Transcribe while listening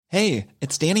Hey,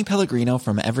 it's Danny Pellegrino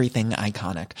from Everything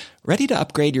Iconic. Ready to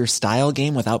upgrade your style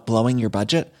game without blowing your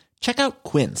budget? Check out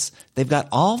Quince. They've got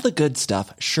all the good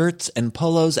stuff, shirts and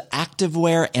polos,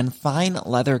 activewear, and fine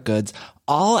leather goods,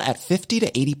 all at 50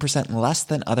 to 80% less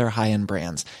than other high-end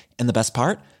brands. And the best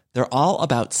part? They're all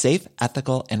about safe,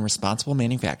 ethical, and responsible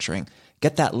manufacturing.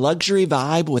 Get that luxury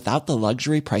vibe without the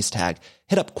luxury price tag.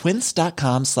 Hit up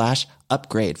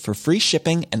quince.com/upgrade for free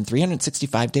shipping and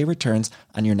 365-day returns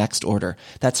on your next order.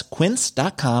 That's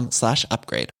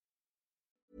quince.com/upgrade.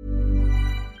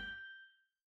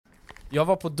 Jag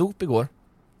var på dop igår.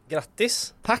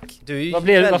 Grattis. Tack.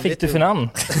 Vad fick du för namn?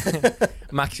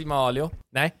 Maximalio.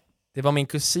 Nej, det var min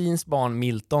kusins barn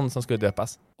Milton som skulle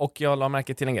döpas. Och jag la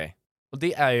märke till en grej. Och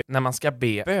det är ju när man ska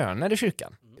be böner i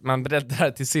kyrkan. Man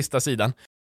breddar till sista sidan.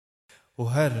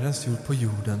 Och Herrens jord på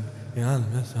jorden i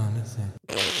allmän sannelse.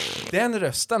 Den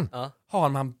rösten har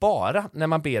man bara när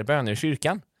man ber böner i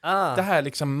kyrkan. Det här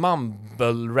liksom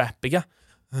mumble-rappiga.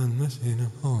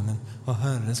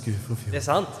 Det är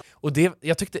sant. Och det,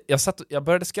 jag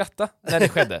började skratta när det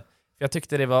skedde. För jag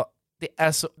tyckte det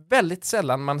är så väldigt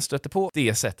sällan man stöter på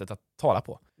det sättet att tala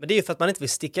på. Men det är ju för att man inte vill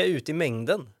sticka ut i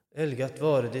mängden. Helgat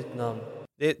vare ditt namn.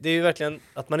 Det är ju verkligen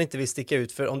att man inte vill sticka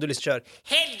ut, för om du liksom kör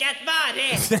Helgat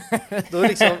vare! Då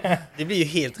liksom, det blir ju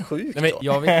helt sjukt. Nej, men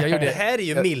jag gjorde det här är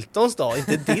ju Miltons dag,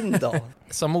 inte din dag.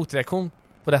 Som motreaktion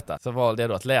på detta så valde jag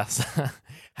då att läsa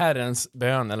Herrens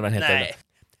bön, eller vad den heter. Nej.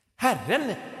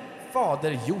 Herren,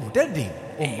 fader jorden din,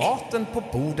 och maten på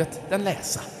bordet den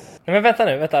läsa. Men vänta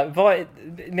nu.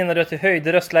 Menar du att du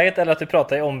höjde röstläget eller att du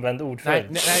pratar i omvänd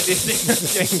ordföljd? Nej, det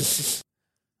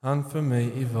Han för mig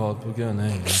i vad på gröna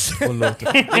ängar och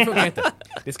låter... Det funkar inte.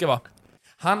 Det ska vara: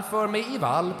 han för mig i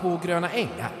vall på gröna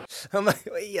ängar.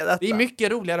 Det är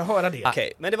mycket roligare att höra det.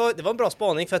 Okej, men det var en bra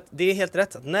spaning, för att det är helt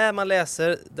rätt att när man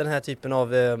läser den här typen av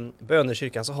böner i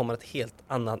kyrkan så har man ett helt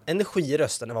annan energi i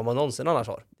rösten än vad man någonsin annars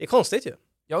har. Det är konstigt ju.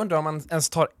 Jag undrar om man ens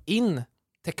tar in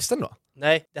texten då?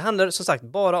 Nej, det handlar som sagt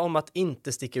bara om att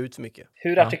inte sticka ut för mycket.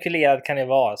 Hur artikulerad kan det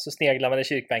vara? Så sneglar man i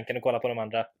kyrkbänken och kollar på de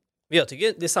andra. Jag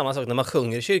tycker det är samma sak när man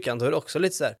sjunger i kyrkan. Då är det också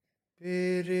lite så här: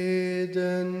 bered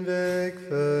en väg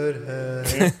för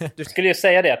Herren. Du skulle ju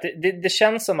säga det, att det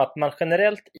känns som att man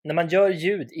generellt, när man gör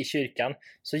ljud i kyrkan,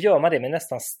 så gör man det med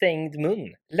nästan stängd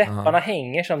mun. Läpparna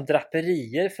hänger som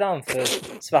draperier framför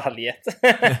svalget.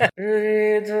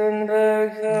 Bered en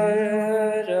väg för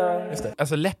Herren. Just det.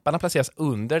 Alltså läpparna placeras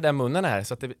under där munnen är,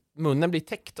 så att munnen blir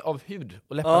täckt av hud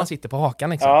och läpparna sitter på hakan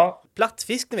liksom. Ja.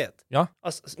 Plattfisk, ni vet. Ja.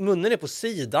 Alltså, munnen är på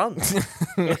sidan.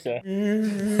 Just det.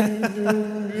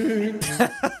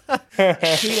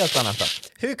 Helt annat då.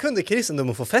 Hur kunde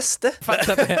kristendomen få fäste?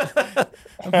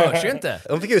 De hörs ju inte.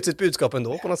 De fick ut sitt budskap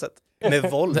ändå på något sätt.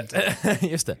 Med våld.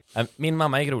 Just det. Min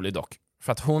mamma är rolig dock.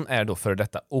 För att hon är då för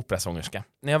detta operasångerska.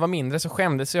 När jag var mindre så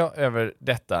skämdes jag över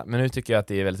detta. Men nu tycker jag att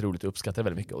det är väldigt roligt och uppskattar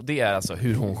väldigt mycket. Och det är alltså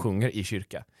hur hon sjunger i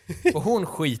kyrka. Och hon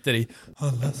skiter i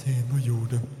alla ser på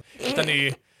jorden. Utan det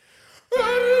är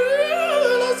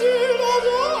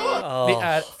det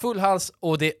är full hals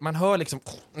och man hör liksom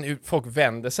hur folk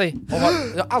vänder sig. Och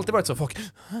det har alltid varit så. Folk,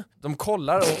 de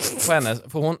kollar på henne,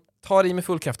 för hon tar i med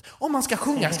full kraft. Om man ska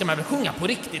sjunga ska man väl sjunga på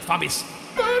riktigt, Fabis.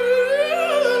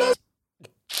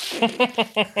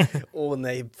 Åh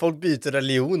nej, folk byter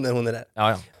religion när hon är där.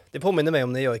 Ja. Det påminner mig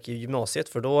om när jag gick i gymnasiet,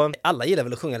 för då alla gillade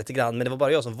väl att sjunga lite grann, men det var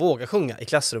bara jag som vågade sjunga i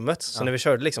klassrummet. Så när vi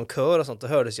körde liksom kör och sånt, då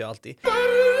hördes jag alltid.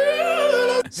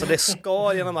 Så det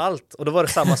skar genom allt. Och då var det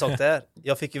samma sak där.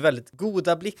 Jag fick ju väldigt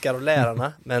goda blickar av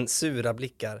lärarna, men sura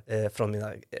blickar från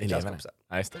mina klasskompisar.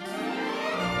 Ja, just det.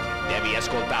 Devi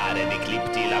ascoltare di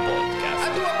Cliptila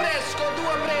Podcast. Tu appresco,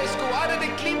 are di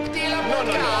Cliptila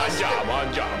Podcast. No,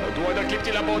 andiamo. Tu hai da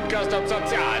Cliptila Podcast a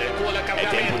saziare con la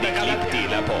camminata. È tempo di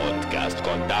Cliptila Podcast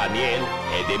con Daniel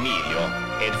ed Emilio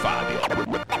ed Fabio.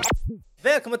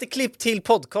 Välkommen till Klipp till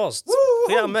podcast.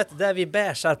 Programmet där vi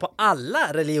bärsar på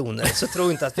alla religioner. Så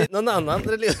tro inte att någon annan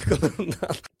religion kommer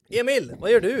undan. Emil,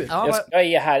 vad gör du? Jag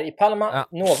är här i Palma,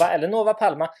 Nova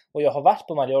Palma. Och jag har varit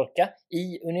på Mallorca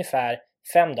i ungefär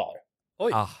 5 dagar.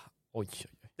 Oj.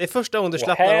 Det är första gången du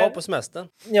slappnar av på semestern.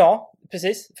 Ja,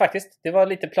 precis. Faktiskt. Det var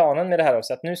lite planen med det här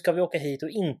också. Att nu ska vi åka hit och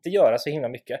inte göra så himla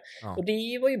mycket. Och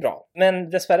det var ju bra. Men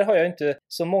dessvärre har jag inte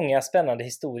så många spännande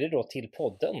historier då till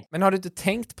podden. Men har du inte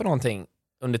tänkt på någonting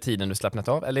under tiden du slappnat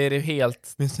av? Eller är det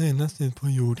helt... Min senaste på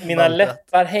jorden. Mina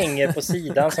läppar hänger på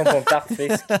sidan som på en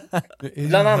plattfisk.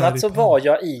 Bland annat så var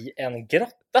jag i en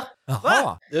grotta.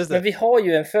 Jaha. Men vi har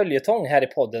ju en följetong här i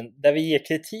podden där vi ger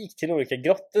kritik till olika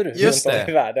grottor runt om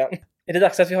i världen. Är det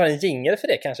dags att vi har en jingle för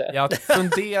det kanske? Jag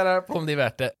funderar på om det är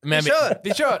värt det. Men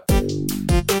vi kör!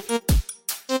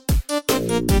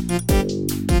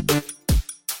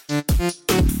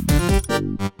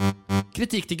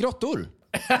 kritik till grottor.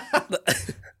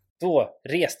 Då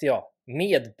reste jag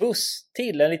med buss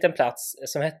till en liten plats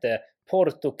som hette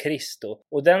Porto Cristo.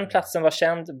 Och den platsen var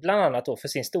känd bland annat då för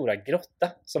sin stora grotta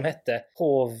som hette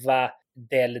Cova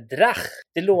del Drach.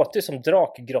 Det låter ju som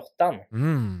drakgrottan.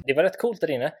 Det var rätt coolt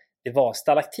där inne. Det var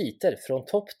stalaktiter från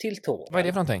topp till tå. Vad är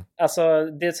det för någonting? Alltså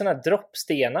det är sådana här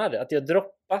droppstenar. Att det har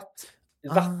droppat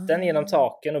vatten genom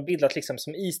taken och bildat liksom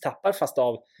som istappar fast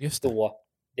av då,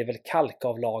 det är väl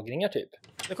kalkavlagringar typ.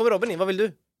 Nu kommer Robin in, vad vill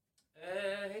du?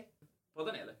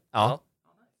 Podden eller? Ja.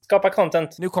 Skapa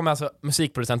content. Nu kommer alltså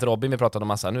musikproducent Robin, vi pratade om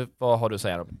massa. Nu, vad har du att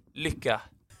säga Robin? Lycka.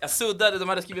 Jag suddade, de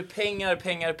hade skrivit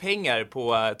pengar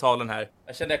på talen här.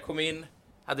 Jag kände jag kom in,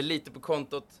 hade lite på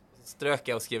kontot, strök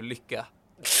jag och skrev lycka.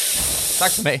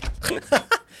 Tack för mig.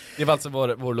 Det var alltså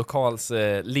vår lokals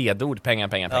ledord,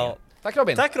 pengar. Ja. Tack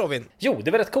Robin. Tack Robin. Jo,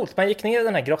 det var rätt coolt. Man gick ner i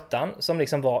den här grottan som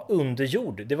liksom var under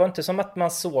jord. Det var inte som att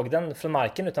man såg den från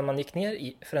marken utan man gick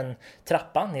ner för en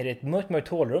trappa ner i ett mörkt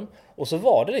hålrum. Och så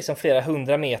var det liksom flera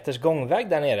 100 meters gångväg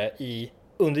där nere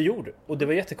under jord. Och det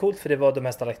var jättecoolt för det var de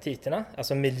här stalaktiterna.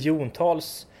 Alltså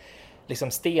miljontals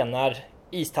liksom stenar,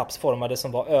 istappsformade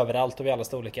som var överallt och i alla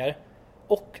storlekar.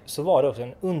 Och så var det också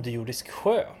en underjordisk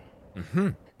sjö.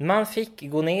 Man fick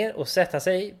gå ner och sätta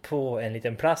sig på en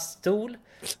liten plaststol.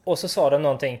 Och så sa de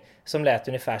någonting som lät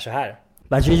ungefär så här.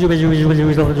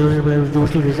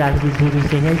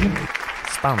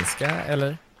 Spanska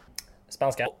eller?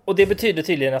 Spanska. Och det betyder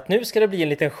tydligen att nu ska det bli en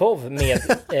liten show med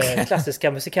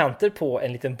klassiska musikanter på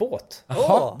en liten båt.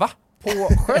 Jaha, va? På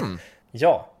sjön?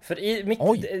 Ja, för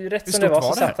rätt som det var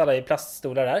så satt alla i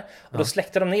plaststolar där. Och då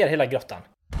släckte de ner hela grottan.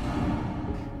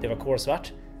 Det var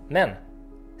kolsvart. Men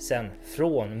sen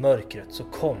från mörkret så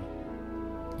kom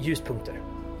ljuspunkter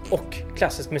och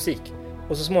klassisk musik.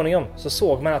 Och så småningom så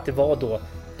såg man att det var då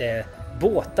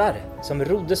båtar som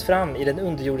roddes fram i den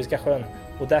underjordiska sjön.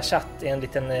 Och där satt en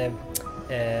liten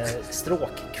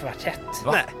stråkkvartett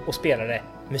och spelade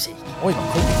musik. Oj,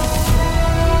 vad coolt.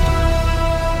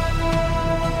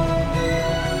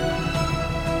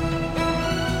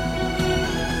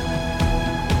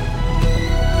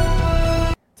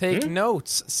 Take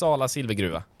notes, Sala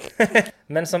silvergruva.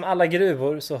 Men som alla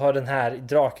gruvor så har den här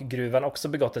drakgruvan också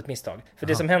begått ett misstag. För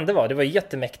det som hände det var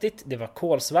jättemäktigt, det var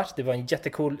kolsvart, det var en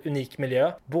jättecool, unik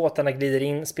miljö. Båtarna glider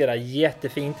in, spelar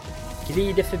jättefint,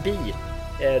 glider förbi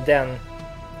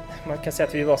man kan säga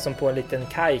att vi var som på en liten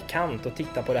kajkant och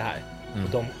tittade på det här. Och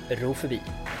de ror förbi,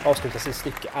 avslutar sitt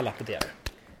stycke, alla applåderar.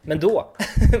 Men då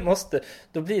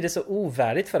blir det så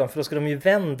ovärdigt för dem, för då ska de ju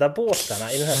vända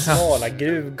båtarna i den här smala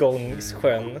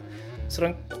gruvgångssjön. Så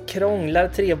de krånglar,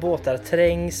 3 båtar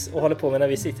trängs och håller på med när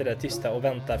vi sitter där tysta och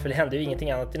väntar, för det händer ju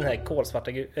ingenting annat i den här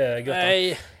kolsvarta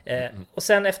grottan. Och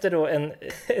sen efter då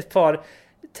ett par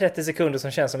 30 sekunder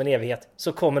som känns som en evighet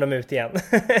så kommer de ut igen.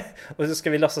 Och så ska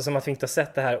vi låtsas som att vi inte har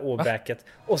sett det här åbräket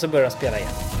och så börjar de spela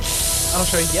igen. De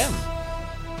kör igen.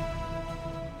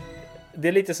 Det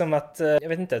är lite som att, jag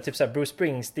vet inte, typ så här Bruce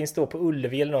Springsteen står på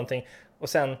Ullevi eller någonting och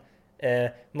sen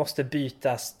måste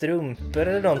byta strumpor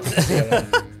eller någonting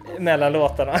mellan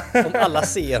låtarna. Om alla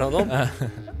ser honom.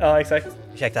 Ja, exakt.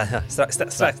 Ursäkta,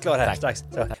 strax klar här. Strax.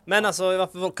 Men alltså,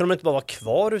 varför kunde de inte bara vara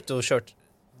kvar ute och kört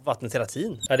vattnet hela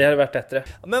tiden? Ja, det hade varit bättre.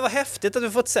 Men vad häftigt att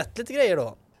du fått sett lite grejer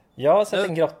då. Jag har sett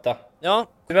en grotta. Ja.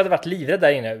 Du hade varit livrädd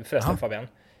där inne förresten, Fabian.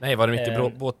 Nej, var det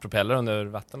mycket båtpropeller under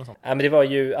vatten och sånt? Ja, men det var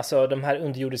ju, alltså de här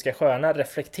underjordiska sjöarna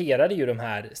reflekterade ju de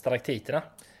här stalaktiterna.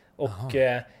 Och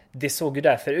det såg ju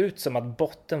därför ut som att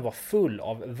botten var full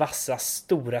av vassa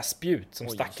stora spjut som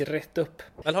stack rätt upp.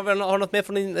 Men har du något mer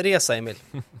från din resa, Emil?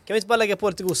 Kan vi inte bara lägga på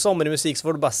lite god sommarlig musik så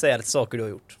får du bara säga lite saker du har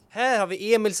gjort. Här har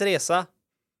vi Emils resa.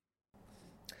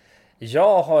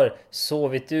 Jag har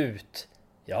sovit ut.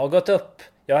 Jag har gått upp.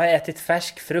 Jag har ätit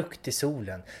färsk frukt i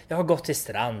solen. Jag har gått till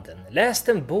stranden, läst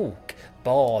en bok,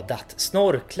 badat,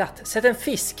 snorklat, sett en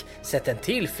fisk, sett en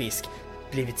till fisk,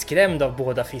 blivit skrämd av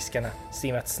båda fiskarna,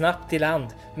 simmat snabbt till land,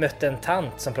 mötte en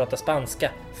tant som pratade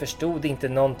spanska, förstod inte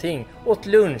någonting, åt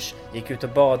lunch, gick ut och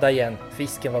badade igen,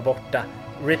 fisken var borta.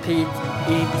 Repeat,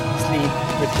 eat, sleep,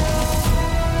 repeat.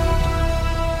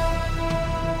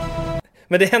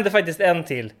 Men det hände faktiskt en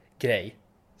till grej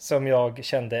som jag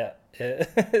kände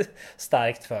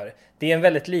starkt för. Det är en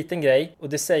väldigt liten grej och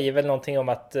det säger väl någonting om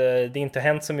att det inte har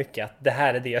hänt så mycket, att det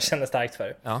här är det jag känner starkt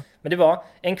för. Ja. Men det var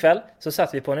en kväll så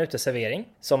satt vi på en uteservering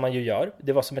som man ju gör.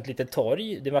 Det var som ett litet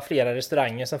torg. Det var flera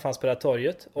restauranger som fanns på det här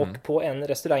torget och på en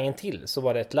restaurang till så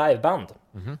var det ett liveband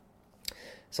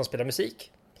som spelade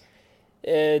musik.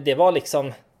 Det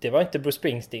var inte Bruce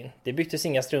Springsteen. Det byttes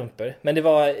inga strumpor, men det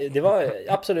var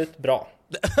absolut bra.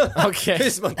 Okej.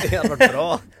 Hur det hade varit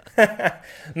bra.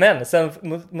 Men sen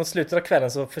mot slutet av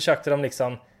kvällen så försökte de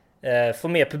liksom få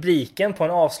med publiken på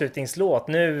en avslutningslåt.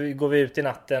 Nu går vi ut i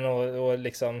natten och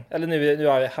liksom, eller nu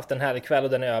har vi haft en härlig kväll och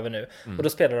den är över nu. Och då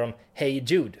spelar de Hey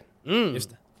Jude. Just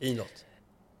det. I låt.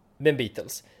 Med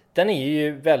Beatles. Den är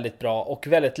ju väldigt bra och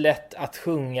väldigt lätt att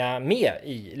sjunga med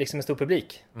i, liksom en stor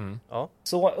publik. Ja.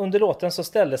 Så under låten så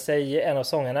ställde sig en av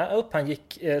sångarna upp. Han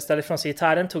ställde ifrån sig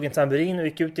gitarren, tog en tamburin och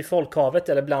gick ut i folkhavet,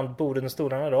 eller bland borden och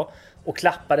stolarna då, och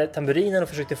klappade tamburinen och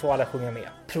försökte få alla att sjunga med.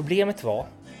 Problemet var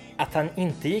att han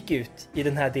inte gick ut i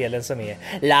den här delen som är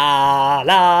la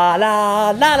la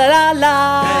la la la la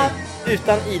la,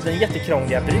 utan i den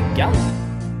jättekrångliga bryggan.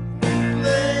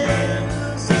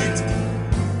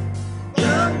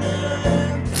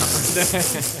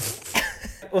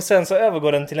 Och sen så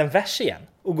övergår den till en vers igen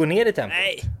och går ner i tempo.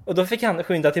 Nej. Och då fick han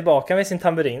skynda tillbaka med sin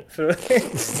tamburin för att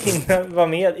hinna vara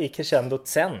med i crescendot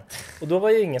sen. Och då var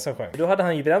ju ingen som sjöng. Då hade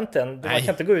han ju bränt den. Man kan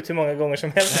inte gå ut hur många gånger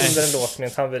som helst under en låt med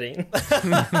en tamburin.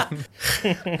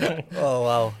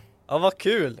 Wow. Ja, vad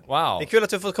kul. Wow. Det är kul att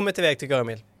du fått kommit iväg, tycker jag,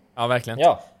 Emil. Ja, verkligen.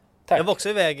 Ja, tack. Jag var också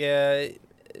iväg,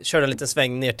 körde en liten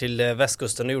sväng ner till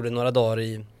västkusten och gjorde några dagar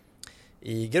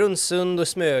i Grundsund och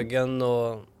Smögen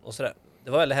och sådär.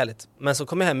 Det var väldigt härligt. Men så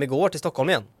kom jag hem igår till Stockholm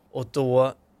igen. Och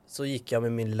då så gick jag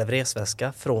med min lilla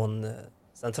resväska från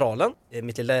centralen,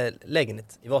 mitt lilla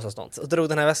lägenhet i Vasastan. Och drog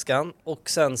den här väskan och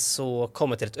sen så kom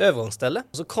jag till ett övergångsställe.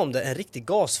 Och så kom det en riktig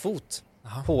gasfot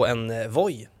på en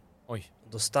Voi. Oj.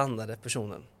 Då stannade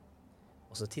personen.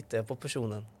 Och så tittade jag på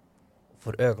personen och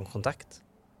får ögonkontakt.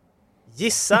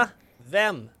 Gissa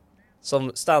vem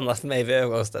som stannat mig vid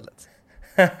övergångsstället?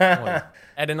 Oj.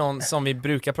 Är det någon som vi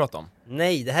brukar prata om?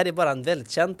 Nej, det här är bara en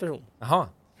väldigt känd person. Jaha.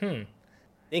 Det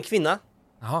är en kvinna.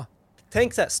 Jaha.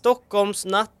 Tänk så här, Stockholms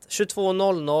natt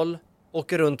 22.00,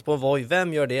 åker runt på en Voi.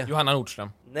 Vem gör det? Johanna Nordström.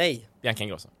 Nej. Bianca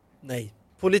Ingrosso. Nej.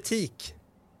 Politik.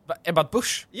 Ebba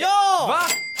Busch. Ja!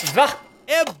 Va?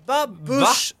 Ebba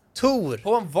Busch Thor.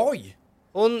 På en Voi?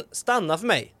 Hon stannar för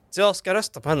mig. Så jag ska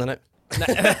rösta på henne nu.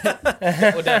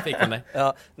 Och där fick hon det.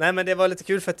 Ja, nej, men det var lite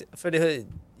kul för det,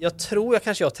 jag tror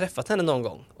jag har träffat henne någon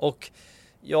gång. Och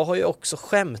jag har ju också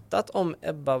skämtat om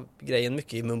Ebba-grejen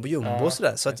mycket i Mumbo Jumbo och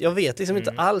sådär. Så att jag vet liksom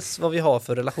inte alls vad vi har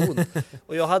för relation.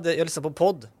 Och jag lyssnade på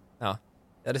podd. Ja.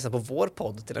 Jag lyssnade på vår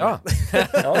podd till och med.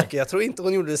 Ja. Och jag tror inte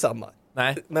hon gjorde detsamma.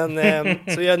 Nej. Men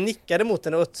så jag nickade mot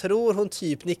henne och tror hon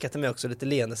typ nickade till mig också lite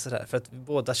leende sådär. För att vi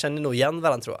båda känner nog igen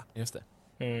varandra, tror jag. Just det.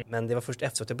 Men det var först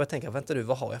efteråt jag började tänka, vänta du,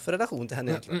 vad har jag för relation till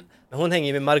henne egentligen? Men hon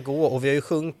hänger med Margot och vi har ju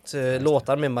sjungit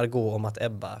låtar med Margot om att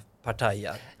Ebba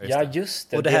partajar. Ja,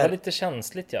 just det. Och det här, var lite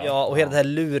känsligt, ja. Ja, och hela det här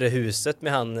lurehuset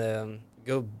med han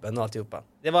gubben och alltihopa.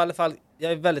 Det var i alla fall,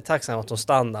 jag är väldigt tacksam att hon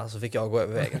stannade, så fick jag gå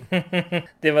över vägen.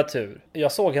 Det var tur.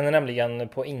 Jag såg henne nämligen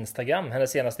på Instagram,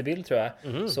 hennes senaste bild tror jag.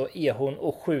 Så är hon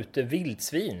och skjuter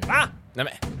vildsvin. Va? Nej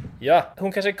men. Ja,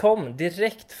 hon kanske kom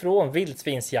direkt från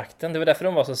vildsvinsjakten. Det var därför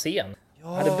de var så sen.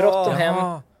 Hade bråttom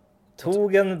hem,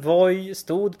 tog en Voi,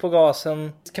 stod på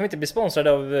gasen. Kan vi inte bli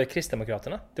sponsrade av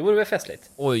Kristdemokraterna? Det vore väl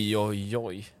festligt. Oj, oj,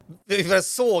 oj. Vi har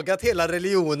sågat hela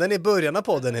religionen i början av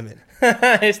podden, Emil.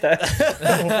 Just det.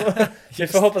 Vi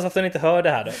får hoppas att hon inte hör det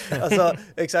här då. Alltså,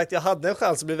 exakt, jag hade en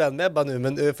chans att bli vän med Ebba nu,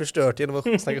 men förstört genom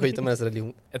att snacka skit om hennes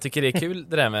religion. Jag tycker det är kul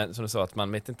det där med, som du sa, att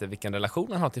man vet inte vilken relation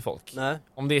man har till folk. Nej.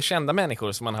 Om det är kända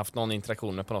människor som man haft någon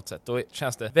interaktion med på något sätt, då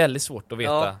känns det väldigt svårt att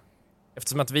veta. Ja.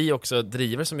 Eftersom att vi också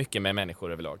driver så mycket med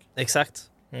människor överlag. Exakt.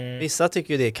 Vissa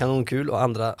tycker ju det är kanonkul och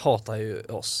andra hatar ju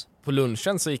oss. På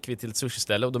lunchen så gick vi till ett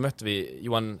sushiställe och då mötte vi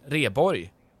Johan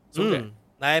Rheborg. Såg du det?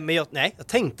 Nej, men jag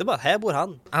tänkte bara, här bor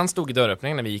han. Han stod i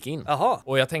dörröppningen när vi gick in. Jaha.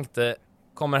 Och jag tänkte,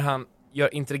 kommer han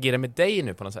interagera med dig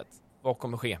nu på något sätt? Vad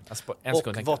kommer ske? Alltså på en sekund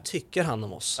Och tänkte vad tycker han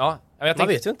om oss? Ja, jag Man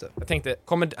tänkte, vet ju inte. Jag tänkte,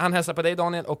 kommer han hälsa på dig,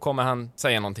 Daniel, och kommer han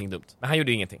säga någonting dumt? Men han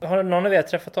gjorde ju ingenting. Har någon av er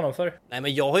träffat honom för? Nej,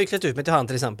 men jag har ju klätt ut mig till han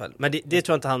till exempel. Men det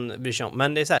tror jag inte han bryr sig om.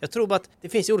 Men det är så här, jag tror bara att det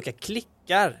finns ju olika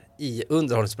klickar i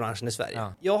underhållsbranschen i Sverige.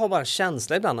 Ja. Jag har bara en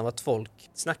känsla ibland av att folk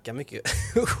snackar mycket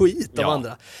skit om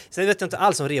andra. Sen vet jag inte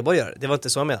alls om Rheborg gör. Det var inte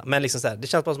så jag menade. Men liksom så här, det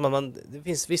känns bara som att det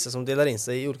finns vissa som delar in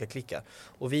sig i olika klickar.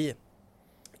 Och vi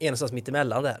är någonstans mitt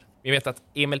emellan där. Vi vet att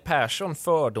Emil Persson,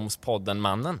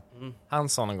 Fördomspodden-mannen, han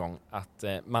sa någon gång att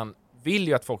man vill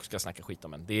ju att folk ska snacka skit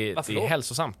om en. Det är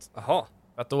hälsosamt. Jaha.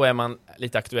 För att då är man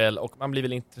lite aktuell och man blir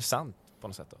väl intressant på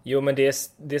något sätt då. Jo, men det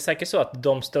är säkert så att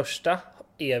de största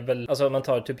är väl, alltså om man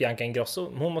tar typ Bianca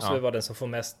Ingrosso, hon måste väl vara den som får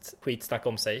mest skitsnack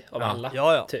om sig av alla.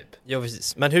 Ja. Typ. Ja,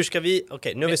 precis. Men hur ska vi,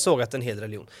 nu har vi sågat en hel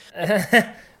religion.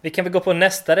 Vi kan väl gå på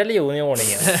nästa religion i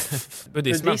ordningen.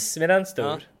 Buddhismen. Buddhism är den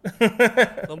stor.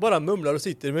 De bara mumlar och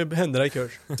sitter med händerna i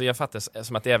kurs. Så jag fattar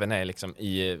som att det även är liksom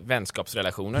i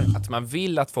vänskapsrelationer. Att man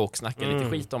vill att folk snackar lite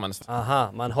skit om en.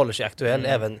 Aha, man håller sig aktuell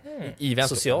även I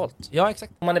vänskap. socialt. Ja,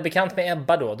 exakt. Om man är bekant med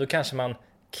Ebba då kanske man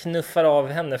knuffar av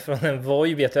henne från en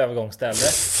voj vid ett övergångsställe.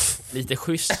 Lite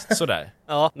schysst sådär.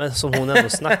 Ja, men som hon ändå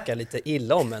snackar lite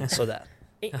illa om en sådär.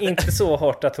 Inte så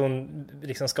hårt att hon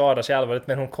liksom skadar sig allvarligt,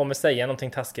 men hon kommer säga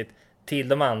någonting taskigt till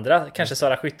de andra, kanske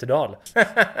Sara Skyttedal.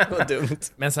 Vad dumt.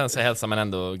 Men sen så hälsar man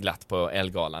ändå glatt på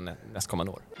Elgalan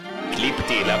nästkommande år. Clip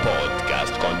till la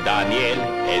podcast con Daniel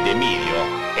ed Emilio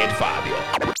ed Fabio.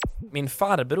 Min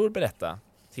farbror berättade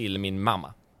till min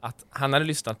mamma att han hade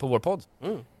lyssnat på vår podd.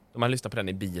 De hade lyssnat på den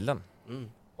i bilen.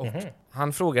 Och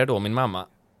han frågade då min mamma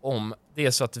om det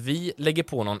är så att vi lägger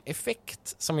på någon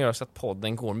effekt som gör så att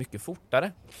podden går mycket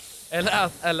fortare.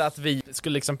 Eller att vi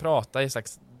skulle liksom prata i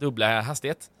slags dubbla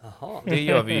hastighet. Aha. Det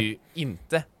gör vi ju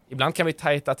inte. Ibland kan vi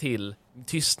tajta till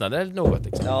tystnader eller något.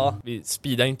 Liksom. Ja. Vi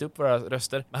speedar inte upp våra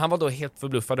röster. Men han var då helt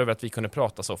förbluffad över att vi kunde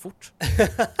prata så fort.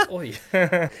 Oj.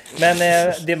 Men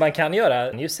det man kan göra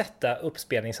är ju sätta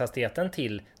uppspelningshastigheten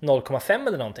till 0,5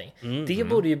 eller någonting. Det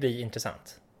borde ju bli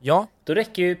intressant. Ja. Då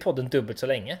räcker ju podden dubbelt så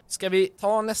länge. Ska vi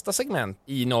ta nästa segment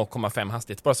i 0,5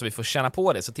 hastighet bara så vi får känna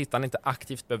på det, så tittaren inte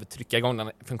aktivt behöver trycka igång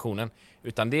den funktionen,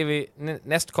 utan det vi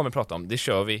näst kommer prata om, det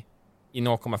kör vi i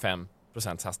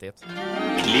 0,5% hastighet.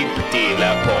 Clip till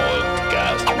la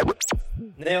podcast.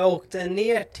 När jag åkte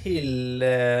ner till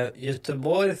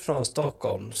Göteborg från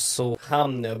Stockholm så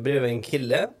hamnade jag bredvid en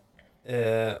kille.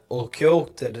 Och jag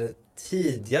åkte det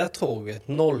tidiga tåget,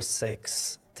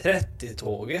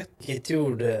 06:30-tåget. Vilket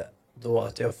gjorde då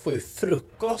att jag får ju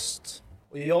frukost.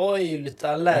 Och jag är ju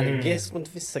lite allergisk mot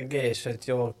vissa grejer, så att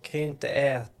jag kan ju inte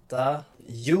äta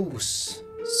juice.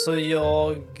 Så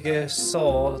jag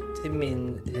sa till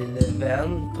min lille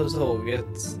vän på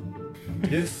tåget: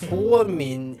 du får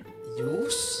min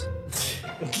juice.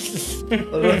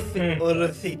 och då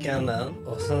fick han den.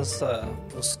 Och sen sa jag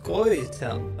på skoj till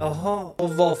honom: jaha, och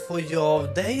vad får jag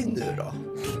av dig nu då?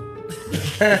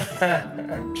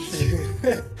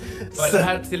 Var det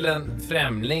här till en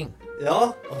främling?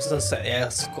 Ja, och sen sa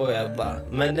jag skojar bara.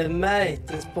 Men det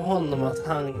märktes på honom att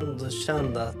han ändå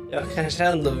kände att jag kanske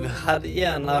ändå hade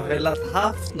gärna velat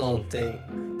haft någonting.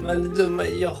 Men det dumma,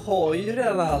 jag har ju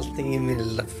redan allting i min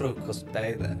lilla frukostbag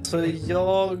där. Så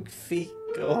jag fick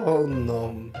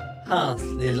honom hans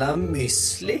lilla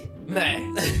müsli. Nej.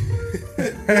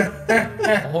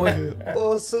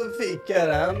 Och så fick jag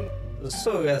den. Då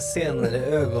såg jag senare i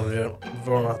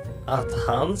ögonvrån att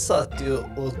han satt ju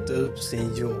och åt upp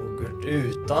sin yoghurt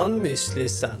utan müsli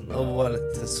sen och var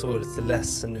lite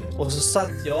ledsen ut. Och så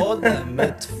satt jag där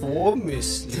med 2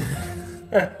 müsli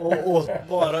och åt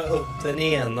bara upp den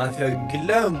ena, för jag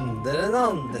glömde den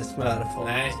andra som jag hade fått.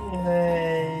 Nej.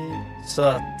 Så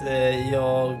att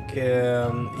jag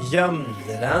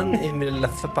gömde den i min lilla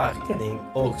förpackning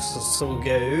och så såg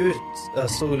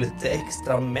jag såg lite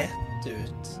extra mätt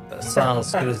ut. Så han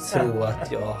skulle tro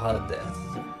att jag hade.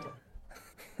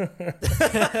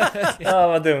 Ja,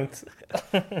 vad dumt.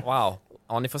 Wow.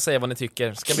 Ja, ni får säga vad ni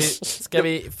tycker. Ska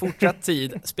vi fortsatt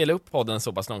tid spela upp podden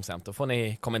så pass långsamt, då får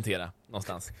ni kommentera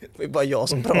någonstans. Det är bara jag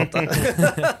som pratar.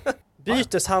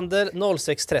 Byteshandel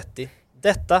 06:30.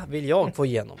 Detta vill jag få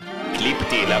igenom. Clip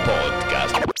till la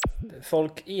podcast.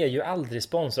 Folk är ju aldrig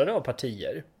sponsrade av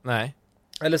partier. Nej.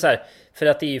 Eller så här, för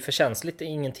att det är ju för känsligt.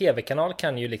 Ingen tv-kanal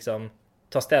kan ju liksom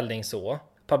ta ställning så.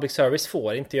 Public service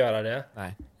får inte göra det.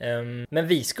 Nej. Men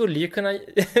vi skulle ju kunna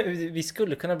vi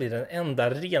skulle kunna bli den enda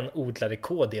renodlade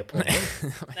KD-podden.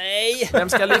 Nej! Vem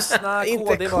ska lyssna? Inte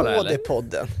KD bara, eller?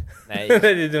 KD-podden. Nej. Det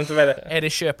är dumt att välja. Är det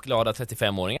köpglada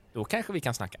 35-åringar? Då kanske vi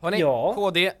kan snacka. Hörrni, Ja.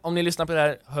 KD, om ni lyssnar på det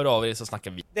här, hör av er så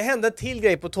snackar vi. Det hände en till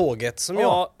grej på tåget som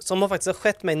har faktiskt har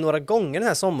skett mig några gånger den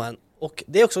här sommaren. Och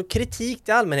det är också kritik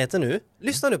till allmänheten nu.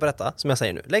 Lyssna nu på detta som jag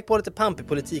säger nu. Lägg på lite pampig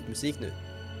politikmusik nu.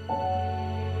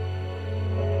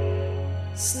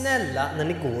 Snälla, när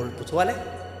ni går på toalett,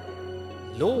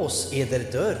 lås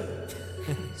eder dörr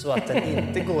så att den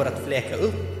inte går att fläka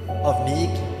upp av mig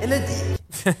eller dig.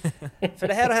 För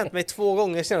det här har hänt mig 2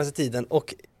 gånger senaste tiden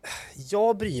och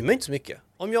jag bryr mig inte så mycket.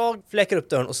 Om jag fläkar upp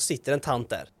dörren och så sitter en tant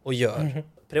där och gör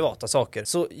privata saker,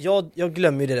 så jag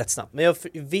glömmer ju det rätt snabbt. Men jag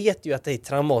vet ju att det är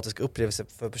traumatiska upplevelser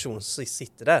för personen som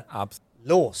sitter där.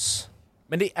 Lås.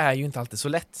 Men det är ju inte alltid så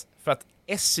lätt. För att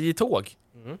SJ-tåg,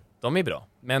 de är bra.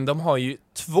 Men de har ju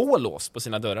 2 lås på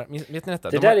sina dörrar. Vet ni detta?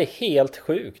 Det där är helt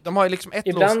sjukt. De har ju liksom ett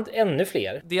Ibland lås. ännu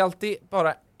fler. Det är alltid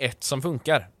bara ett som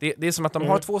funkar. Det är som att de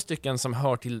har 2 stycken som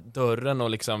hör till dörren och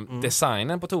liksom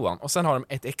designen på toan. Och sen har de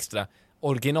ett extra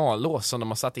originallås som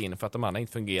de har satt in för att de andra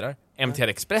inte fungerar. MTR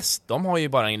Express, de har ju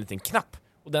bara en liten knapp.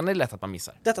 Och den är lätt att man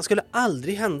missar. Detta skulle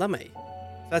aldrig hända mig.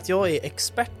 För att jag är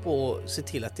expert på att se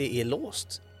till att det är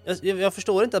låst. Jag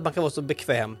förstår inte att man kan vara så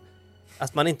bekväm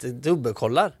att man inte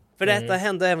dubbelkollar. För detta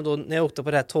hände även då när jag åkte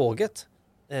på det här tåget.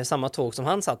 samma tåg som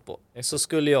han satt på, så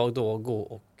skulle jag då gå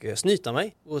och snyta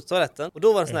mig, gå till toaletten. Och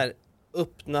då var det en sån här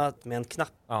öppnat med en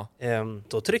knapp. Ja.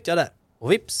 Då tryckte jag där.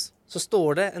 Och vips, så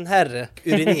står det en herre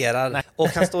urinerar. Och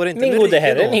han står inte min med gode ryggen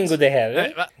herre, åt. min gode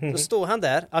herre. Då står han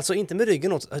där, alltså inte med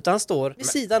ryggen åt, utan han står vid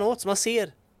sidan åt, så man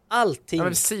ser allting. Ja,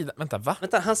 men sidan, vänta, va?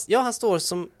 Han står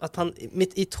som att han,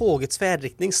 mitt i tågets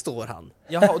färdriktning står han.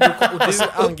 Jaha, och du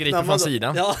angriper från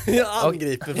sidan? Ja, jag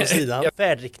angriper från sidan.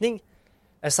 Färdriktning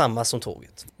är samma som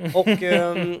tåget.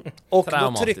 Och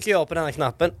då trycker jag på den här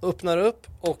knappen, öppnar upp,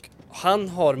 och han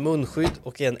har munskydd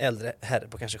och är en äldre herre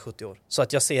på kanske 70 år. Så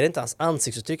att jag ser inte hans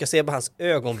ansiktsuttryck, jag ser bara hans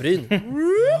ögonbryn.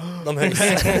 De höjs.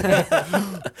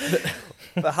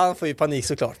 För han får ju panik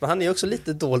såklart, men han är också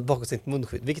lite dold bakom sitt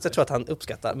munskydd, vilket jag tror att han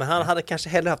uppskattar. Men han hade kanske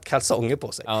hellre haft kalsonger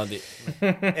på sig. Ja,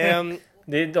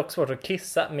 Det är dock svårt att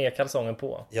kissa med kalsongen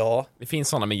på. Ja. det finns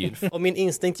sådana med gylf. Och min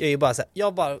instinkt är ju bara så här,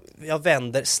 jag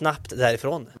vänder snabbt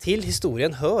därifrån. Till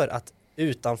historien hör att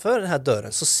utanför den här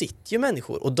dörren så sitter ju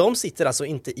människor. Och de sitter alltså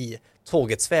inte i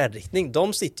tågets färdriktning.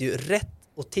 De sitter ju rätt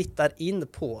och tittar in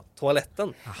på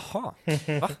toaletten. Jaha.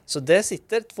 Va? Så där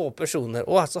sitter 2 personer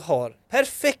och alltså har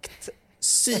perfekt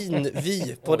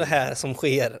synvy på det här som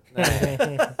sker. Nej.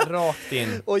 Rakt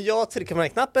in. Och jag trycker på den här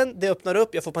knappen, det öppnar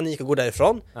upp, jag får panik och går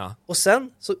därifrån. Ja. Och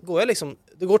sen så går jag liksom,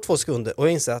 det går 2 sekunder och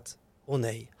jag inser att,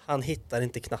 nej, han hittar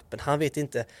inte knappen. Han vet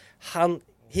inte, han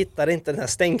hittar inte den här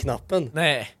stängknappen.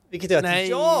 Nej. Vilket gör att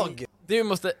jag du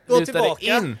måste gå luta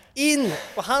tillbaka dig in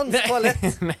på hans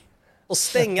toalett och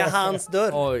stänga hans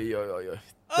dörr. Oj.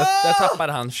 Där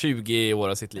tappade han 20 år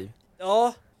av sitt liv.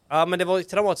 Ja, men det var ju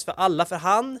traumatiskt för alla, för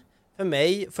han, för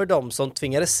mig, för de som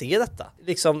tvingades se detta.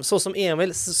 Liksom så som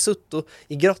Emil sutto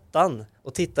i grottan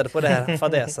och tittade på det här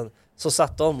fadäsen, så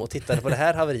satt de och tittade på det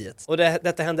här haveriet. Och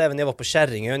detta hände även när jag var på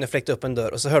Kärringön. Jag fläckte upp en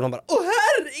dörr och så hörde de bara, åh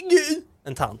herregud!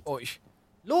 En tant. Oj.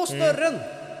 Lås dörren,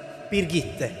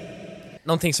 Birgitte.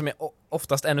 Någonting som är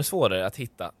oftast ännu svårare att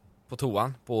hitta på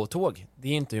toan, på tåg, det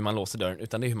är inte hur man låser dörren,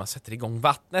 utan det är hur man sätter igång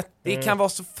vattnet. Det kan vara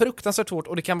så fruktansvärt svårt,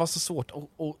 och det kan vara så svårt att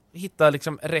hitta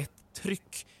liksom rätt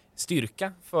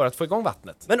tryckstyrka för att få igång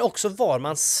vattnet. Men också var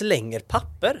man slänger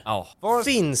papper. Ja.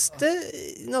 Finns det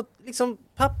något liksom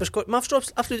papperskorg? Man förstår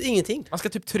absolut ingenting. Man ska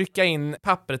typ trycka in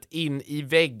pappret in i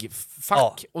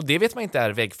väggfack, och det vet man inte är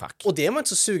väggfack. Och det är man inte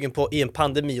så sugen på i en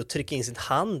pandemi, att trycka in sin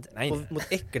hand mot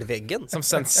äckelväggen. Som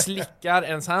sen slickar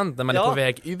ens hand när man är på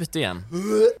väg ut igen.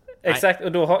 Exakt,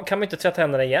 och då kan man inte tvätta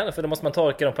händerna igen, för då måste man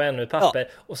torka dem på ännu ett papper,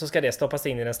 och så ska det stoppas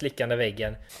in i den slickande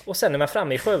väggen. Och sen är man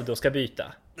framme i Skövde och ska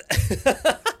byta.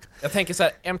 Jag tänker så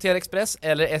här, MTR Express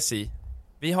eller SI,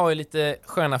 vi har ju lite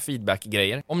sköna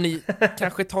feedback-grejer. Om ni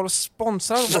kanske tar och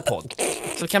sponsrar vår podd,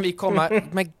 så kan vi komma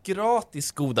med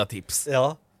gratis goda tips.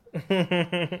 Ja.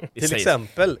 Till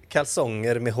exempel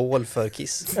kalsonger med hål för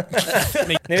kiss.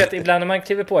 Ni vet, ibland när man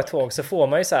kliver på ett tåg så får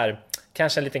man ju så här,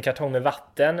 kanske en liten kartong med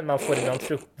vatten, man får det någon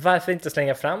frukt. Varför inte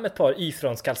slänga fram ett par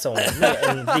Y-frontskalsonger med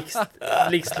en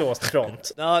blixtlåst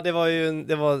front? Ja, det var ju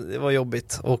det var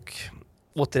jobbigt, och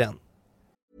återigen.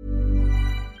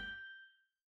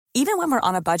 Even when we're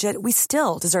on a budget, we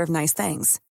still deserve nice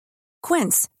things.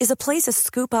 Quince is a place to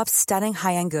scoop up stunning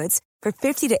high-end goods for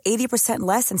 50 to 80%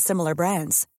 less than similar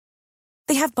brands.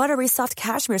 They have buttery soft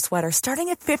cashmere sweaters starting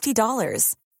at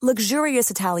 $50,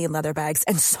 luxurious Italian leather bags,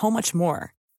 and so much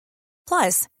more.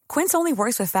 Plus, Quince only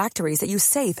works with factories that use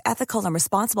safe, ethical, and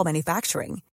responsible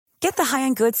manufacturing. Get the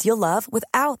high-end goods you'll love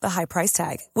without the high price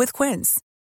tag with Quince.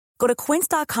 Go to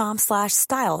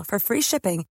quince.com/style for free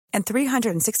shipping and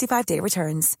 365-day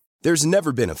returns. There's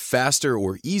never been a faster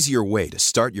or easier way to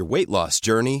start your weight loss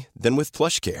journey than with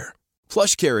PlushCare.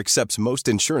 PlushCare accepts most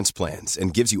insurance plans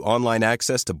and gives you online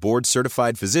access to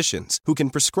board-certified physicians who can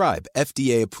prescribe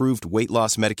FDA-approved weight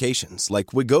loss medications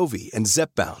like Wegovy and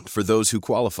Zepbound for those who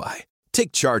qualify.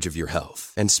 Take charge of your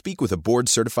health and speak with a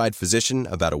board-certified physician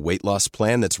about a weight loss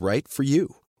plan that's right for you.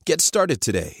 Get started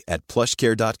today at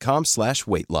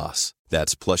plushcare.com/weightloss.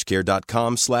 That's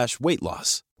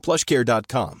plushcare.com/weightloss.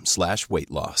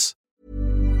 plushcare.com/weightloss.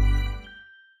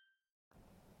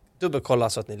 Dubbelkolla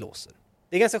så att ni låser.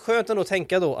 Det är ganska skönt ändå att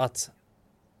tänka då att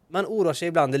man oroar sig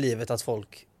ibland i livet att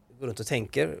folk går runt och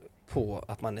tänker på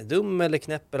att man är dum eller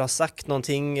knäpp eller har sagt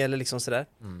någonting eller liksom sådär.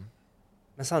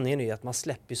 Men sanningen är ju att man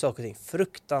släpper saker och ting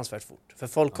fruktansvärt fort. För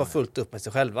folk har fullt upp med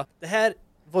sig själva. Det här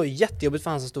var ju jättejobbigt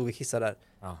för han som stod och kissade där.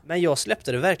 Men jag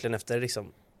släppte det verkligen efter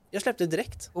liksom... Jag släppte det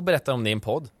direkt. Och berättar om det i en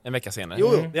podd en vecka senare.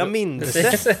 Jo, jag minns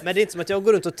det. Men det är inte som att jag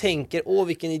går runt och tänker,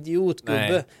 vilken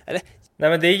idiotgubbe. Eller? Nej,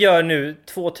 men det gör nu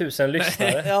 2000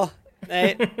 lyssnare. Ja,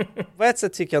 nej. På ett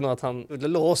sätt tycker jag nog att han blev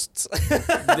låst.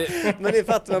 Men det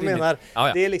fattar vad jag menar.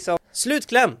 Ja. Det är liksom,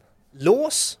 slutkläm.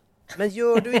 Lås Men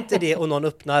gör du inte det och någon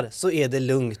öppnar så är det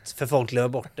lugnt för folk glömmer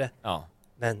bort det. Ja.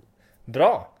 Men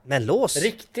Bra. Men lås.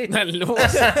 Riktigt. Men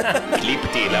lås.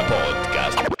 Klipptilla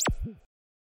podcast.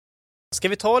 Ska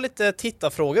vi ta lite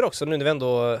tittarfrågor också nu när vi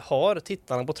ändå har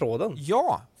tittarna på tråden?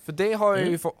 Ja, för det har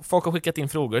ju folk har skickat in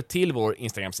frågor till vår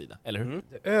Instagram-sida, eller hur?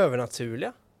 Det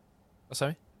övernaturliga. Vad sa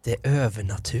vi? Det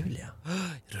övernaturliga.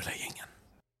 Rulla gängen.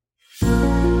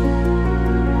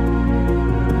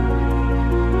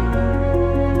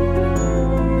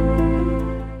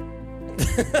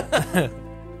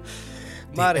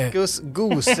 Marcus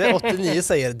Gose 89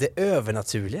 säger det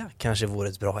övernaturliga kanske vore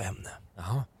ett bra ämne.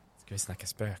 Jaha, ska vi snacka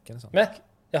spöken och sånt? Men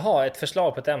jag har ett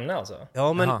förslag på ett ämne alltså.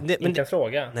 Ja, men Inte en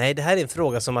fråga. Nej, det här är en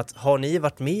fråga som att har ni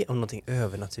varit med om någonting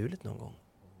övernaturligt någon gång?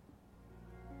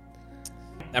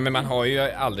 Nej, men man har ju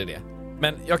aldrig det.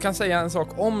 Men jag kan säga en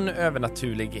sak om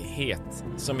övernaturlighet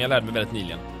som jag lärde mig väldigt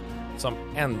nyligen. Som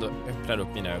ändå öppnar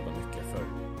upp mina ögon mycket för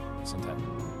sånt här.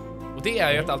 Och det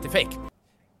är ju att allt är fake.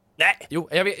 Nej! Jo,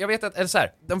 jag vet att, eller så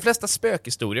här, de flesta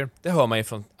spökhistorier, det hör man ju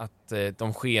från att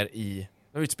de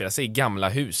utspelar sig i gamla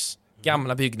hus.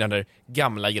 Gamla byggnader,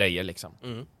 gamla grejer liksom.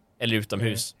 Eller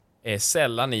utomhus.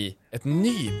 Sällan i ett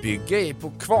nybygge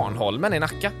på Kvarnholmen i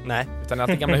Nacka. Nej. Utan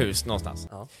alltid gamla hus någonstans.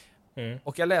 Ja.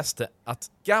 Och jag läste att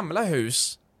gamla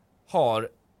hus har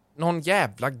någon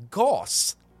jävla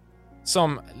gas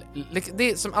som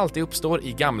alltid uppstår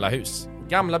i gamla hus.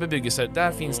 Gamla bebyggelser,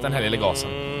 där finns den här lilla gasen.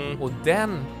 Och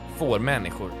den får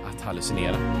människor att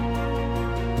hallucinera.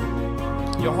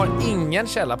 Jag har ingen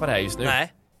källa på det här just nu.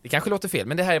 Nej. Det kanske låter fel,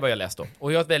 men det här är vad jag läst då.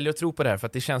 Och jag väljer att tro på det här för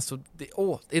att det känns så...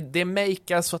 Det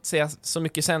makar så att säga så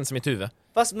mycket sens i mitt huvud.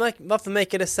 Varför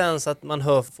makar det sens att man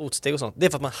hör fotsteg och sånt? Det är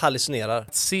för att man hallucinerar.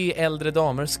 Att se äldre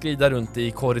damer skrida runt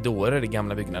i korridorer i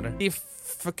gamla byggnader. Det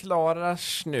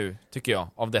förklaras nu, tycker jag,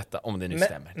 av detta, om det nu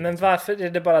stämmer. Men varför är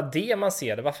det bara det man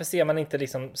ser? Varför ser man inte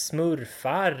liksom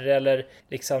smurfar eller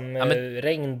liksom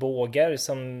regnbågar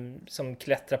som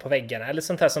klättrar på väggarna? Eller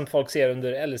sånt här som folk ser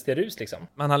under LSD-rus liksom?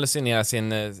 Man hallucinerar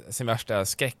sin värsta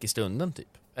skräck i stunden, typ.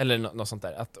 Eller något sånt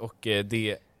där.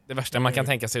 Det värsta man kan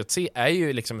tänka sig att se är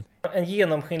ju liksom... En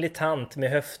genomskinlig tant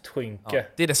med höftskynke. Ja,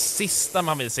 det är det sista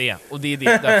man vill se. Och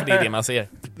därför det är det man ser.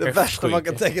 Det värsta man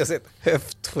kan tänka sig är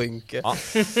höftskynke. Ja.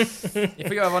 Ni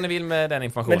får göra vad ni vill med den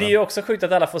informationen. Men det är ju också sjukt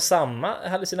att alla får samma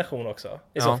hallucination också,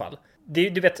 i så fall.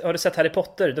 Du vet, har du sett Harry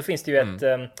Potter? Då finns det ju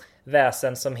ett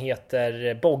väsen som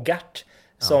heter Boggart.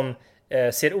 Som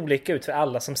ser olika ut för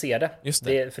alla som ser det. Just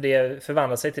det. För det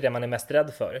förvandlar sig till det man är mest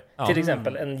rädd för. Till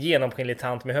exempel en genomskinlig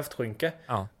tant med höftskynke.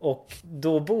 Och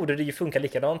då borde det ju funka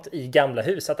likadant i gamla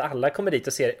hus. Att alla kommer dit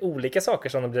och ser olika saker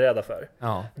som de blir rädda för.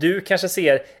 Du kanske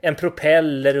ser en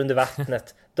propeller under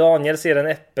vattnet. Daniel ser en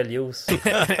äppeljuice.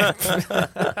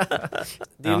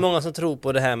 Det är många som tror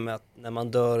på det här med att när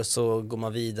man dör så går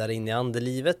man vidare in i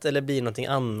andelivet. Eller blir någonting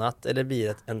annat. Eller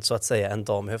blir så att säga en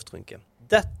dam med höftskynke.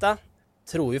 Detta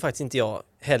tror ju faktiskt inte jag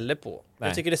heller på. Nej.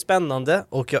 Jag tycker det är spännande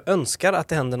och jag önskar att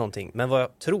det händer någonting. Men vad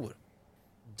jag tror,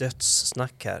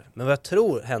 dödssnack här, men vad jag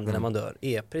tror händer när man dör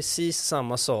är precis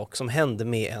samma sak som hände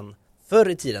med en förr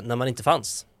i tiden när man inte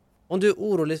fanns. Om du är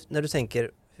orolig när du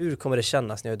tänker hur kommer det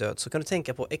kännas när jag är död, så kan du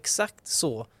tänka på exakt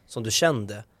så som du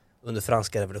kände under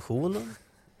franska revolutionen,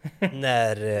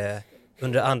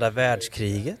 under andra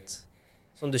världskriget,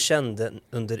 som du kände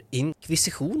under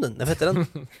inkvisitionen. Vad heter den?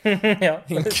 Ja,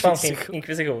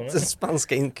 inkvisitionen. Den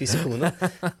spanska inkvisitionen.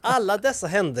 Alla dessa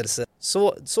händelser,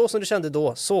 så som du kände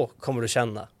då, så kommer du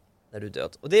känna när du är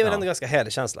död. Och det är väl ändå ganska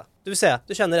härlig känsla. Du vill säga,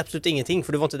 du känner absolut ingenting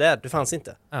för du var inte där, du fanns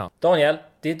inte. Ja. Daniel,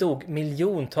 det dog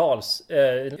miljontals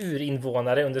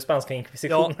urinvånare under spanska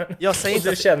inkvisitionen. Ja, jag säger inte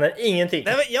och du känner ingenting.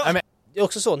 Nej, men det är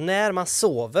också så, när man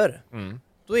sover,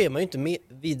 då är man ju inte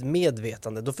vid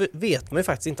medvetande. Då vet man ju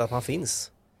faktiskt inte att man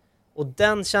finns. Och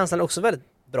den känslan är också väldigt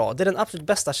bra. Det är den absolut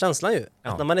bästa känslan ju.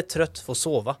 Att när man är trött får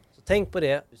sova. Så tänk på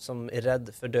det som är rädd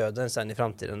för döden sen i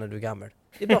framtiden när du är gammal.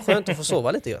 Det är bara skönt att få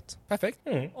sova lite gött. Perfekt.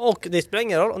 Och det spelar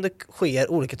ingen roll om det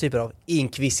sker olika typer av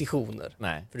inkvisitioner.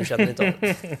 Nej. För du känner inte av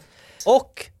det.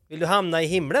 Och vill du hamna i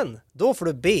himlen, då får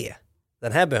du be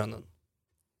den här bönen.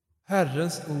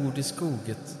 Herrens ord i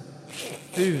skoget.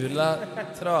 Fula,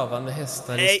 travande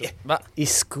hästar i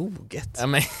skoget. Ja,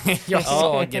 men jag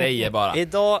sa grejer bara.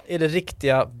 Idag är det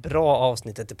riktiga bra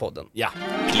avsnittet i podden. Ja.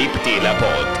 Klipptilla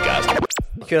podcast.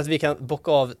 Kul att vi kan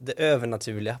bocka av det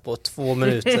övernaturliga på 2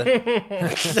 minuter.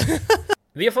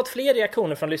 Vi har fått fler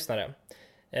reaktioner från lyssnare.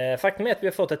 Faktum är att vi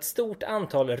har fått ett stort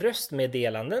antal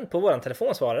röstmeddelanden på våran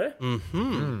telefonsvarare.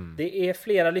 Det är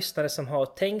flera lyssnare som har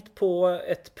tänkt på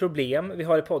ett problem vi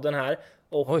har i podden här.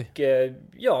 Och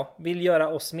vill göra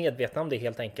oss medvetna om det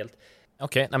helt enkelt.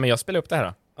 Okej, men jag spelar upp det här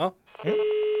då. Ja.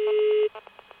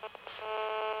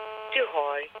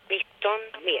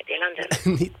 meddelanden.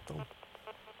 19.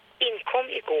 Inkom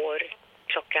igår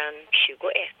klockan 21.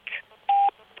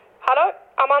 Hallå,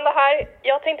 Amanda här.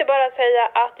 Jag tänkte bara säga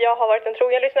att jag har varit en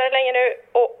trogen lyssnare länge nu.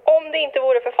 Och om det inte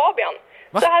vore för Fabian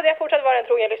så hade jag fortsatt vara en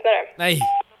trogen lyssnare. Nej.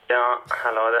 Ja,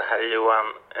 hallå, det här är Johan.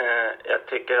 Jag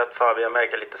tycker att Fabian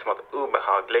verkar lite smått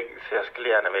obehaglig, så jag skulle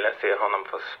gärna vilja se honom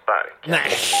få spark.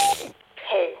 Nej.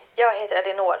 Hej, jag heter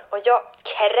Elinor och jag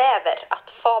kräver att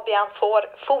Fabian får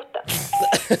foten.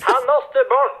 Han måste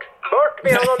bort! Bort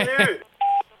med honom nu!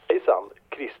 Hejsan,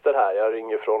 Christer här. Jag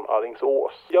ringer från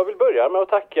Alingsås. Jag vill börja med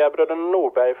att tacka bröderna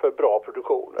Norberg för bra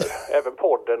produktioner. Även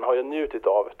podden har jag njutit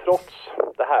av, trots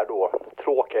det här då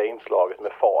tråkiga inslaget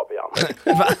med Fabian.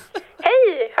 Hej,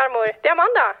 farmor. Det är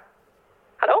Amanda.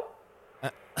 Hallå?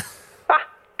 Va?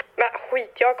 Men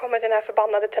skit, jag kommer till den här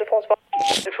förbannade telefonsvararen.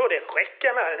 Nu får det räcka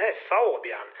med den här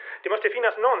Fabian. Det måste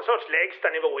finnas någon sorts lägsta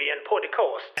nivå i en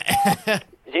podcast.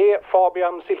 Ge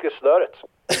Fabian silkessnöret.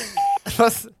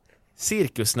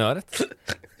 Cirkussnöret.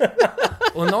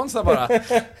 Och någon sa bara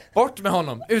bort med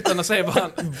honom utan att säga bara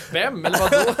vem eller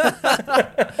vad då.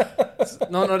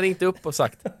 Någon har ringt upp och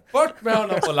sagt bort med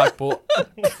honom och lagt på.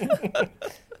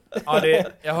 Ja,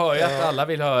 jag hör ju att alla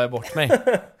vill ha bort mig.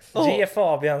 Ge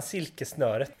Fabian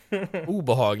silkesnöret.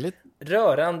 Obehagligt.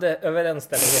 Rörande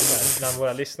överensstämmighet bland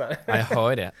våra lyssnare. Ja, jag hör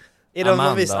ju det. Är det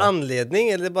någon viss anledning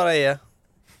eller det bara är...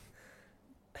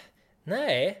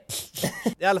 Nej.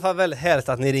 Det är i alla fall väldigt härligt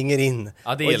att ni ringer in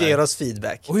och ger oss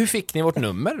feedback. Och hur fick ni vårt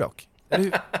nummer dock?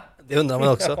 Det undrar man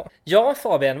också. Ja,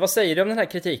 Fabian, vad säger du om den här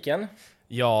kritiken?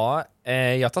 Ja,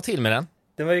 jag tar till med den.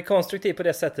 Den var ju konstruktiv på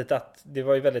det sättet att det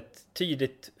var ju väldigt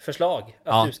tydligt förslag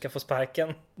att du ska få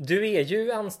sparken. Du är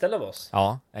ju anställd av oss.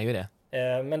 Ja, jag är ju det.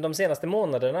 Men de senaste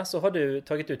månaderna så har du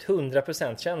tagit ut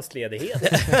 100% tjänstledighet.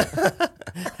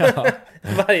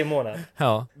 Varje månad.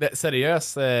 Ja,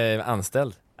 seriös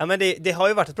anställd. Ja, men det har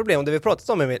ju varit ett problem och det vi pratat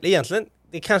om, Emil. Egentligen,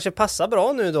 det kanske passar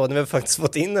bra nu då när vi faktiskt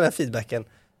fått in den här feedbacken.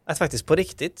 Att faktiskt på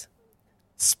riktigt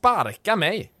sparka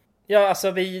mig. Ja,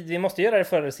 alltså vi måste göra det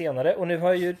förr eller senare. Och nu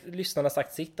har ju lyssnarna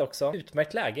sagt sitt också.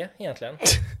 Utmärkt läge egentligen.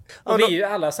 Och vi är ju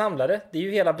alla samlade. Det är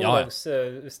ju hela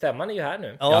bolagsstämman är ju här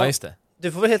nu. Ja, just det.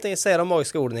 Du får väl helt enkelt säga de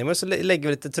magiska orden, Emil, så lägger vi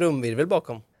lite trumvirvel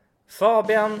bakom.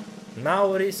 Fabian,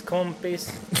 Mauris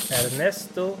kompis,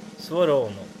 Ernesto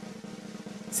Svorono.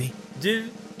 Si. Du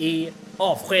är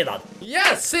avskedad.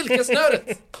 Yes,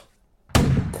 silkesnöret!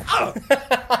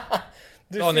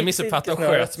 Ja, ni missuppfattade och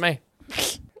sköt mig.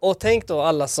 Och tänk då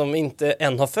alla som inte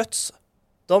än har fötts.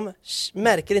 De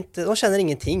märker inte, de känner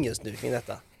ingenting just nu kring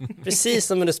detta. Precis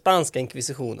som under spanska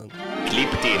inkvisitionen.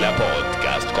 Klipp till en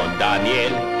podcast con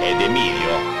Daniel,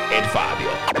 Emilio och Fabio.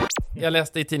 Jag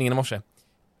läste i tidningen i morse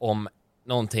om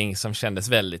någonting som kändes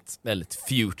väldigt, väldigt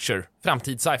future,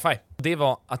 framtid sci-fi. Det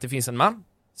var att det finns en man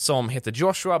som heter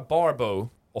Joshua Barbow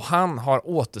och han har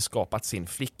återskapat sin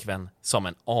flickvän som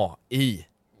en AI.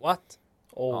 What?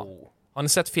 Ja. Har ni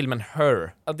sett filmen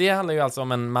Her? Ja, det handlar ju alltså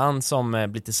om en man som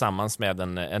blir tillsammans med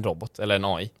en robot, eller en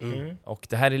AI. Mm. Och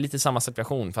det här är lite samma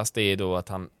situation, fast det är då att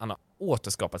han har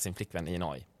återskapat sin flickvän i en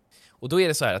AI. Och då är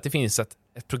det så här att det finns ett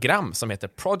program som heter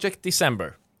Project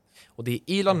December. Och det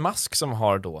är Elon Musk som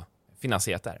har då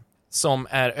finansierat det här. Som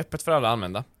är öppet för alla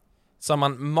använda. Så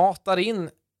man matar in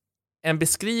en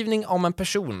beskrivning om en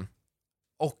person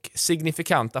och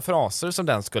signifikanta fraser som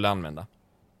den skulle använda.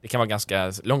 Det kan vara en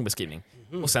ganska lång beskrivning.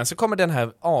 Och sen så kommer den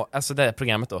här, alltså det här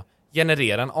programmet då,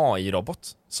 generera en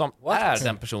AI-robot som är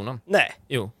den personen. Nej.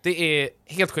 Jo, det är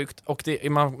helt sjukt. Och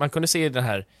man kunde se i den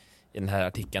här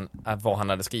artikeln vad han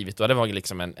hade skrivit. Och det var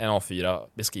liksom en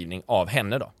A4-beskrivning av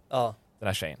henne då. Ja. Den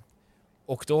här tjejen.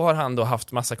 Och då har han då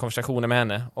haft massa konversationer med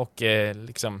henne. Och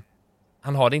liksom,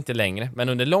 han har det inte längre. Men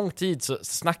under lång tid så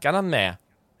snackar han med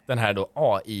den här då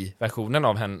AI-versionen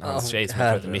av hans tjej som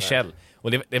heter Michelle.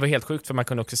 Och det var helt sjukt för man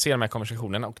kunde också se de här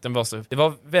konversationerna och det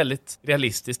var väldigt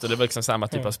realistiskt och det var liksom samma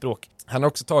typ av språk. Han har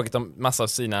också tagit en massa av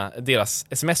deras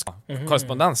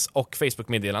sms-korrespondens och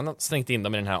Facebook-meddelanden och slängt in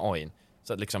dem i den här AI:n.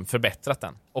 Så att liksom förbättrat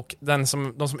den. Och de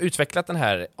som utvecklat den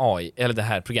här AI, eller det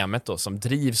här programmet då, som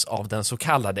drivs av den så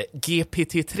kallade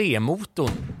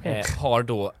GPT-3-motorn har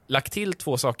då lagt till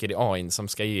 2 saker i AI:n som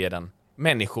ska ge den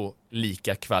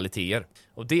människolika kvaliteter.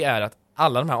 Och det är att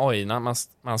alla de här AI:na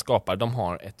man skapar, de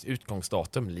har ett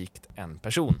utgångsdatum likt en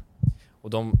person. Och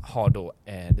de har då,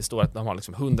 det står att de har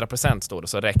liksom 100% står det,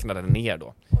 så räknar den ner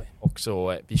då. Och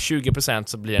så vid 20%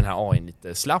 så blir den här AI:n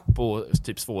lite slapp och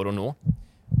typ svår att nå.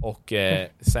 Och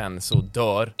sen så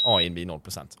dör AI:n vid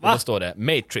 0%. Och då står det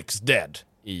Matrix Dead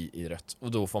i rött.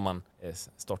 Och då får man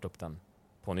starta upp den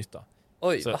på nytt då.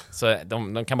 Oj, så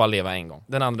de kan bara leva en gång.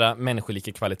 Den andra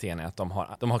människolika kvaliteten är att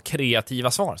de har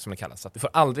kreativa svar, som det kallas. Så att du får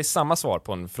aldrig samma svar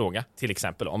på en fråga. Till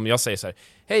exempel om jag säger så här: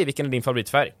 hej, vilken är din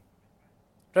favoritfärg?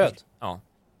 Röd. Ja.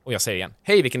 Och jag säger igen: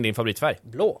 hej, vilken är din favoritfärg?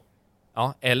 Blå.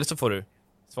 Ja, eller så får du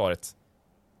svaret: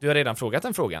 du har redan frågat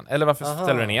den frågan. Eller varför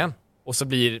ställer du den igen? Och så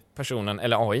blir personen,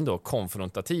 eller AI då,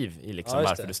 konfrontativ i liksom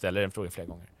varför du ställer en fråga flera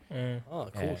gånger.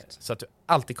 Coolt. Så att du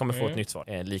alltid kommer få ett nytt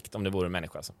svar. Likt om det vore en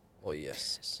människa. Alltså.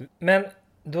 Jesus. Men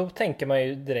då tänker man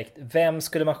ju direkt, vem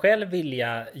skulle man själv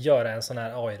vilja göra en sån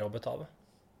här AI-robot av?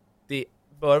 Det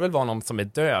bör väl vara någon som är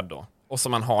död då. Och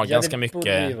som man har ganska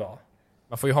mycket...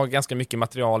 Man får ju ha ganska mycket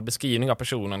material, beskrivning av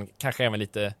personen. Kanske även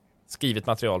lite skrivet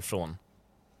material från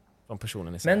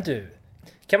personen i sig. Men du,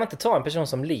 kan man inte ta en person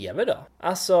som lever då?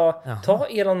 Alltså, ta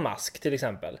Elon Musk till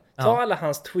exempel. Ta alla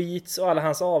hans tweets och alla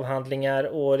hans avhandlingar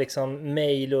och liksom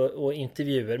mejl och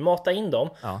intervjuer. Mata in dem.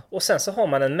 Och sen så har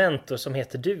man en mentor som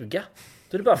heter duga.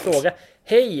 Då är det bara att fråga: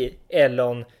 hej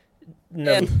Elon,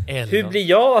 hur blir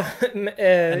jag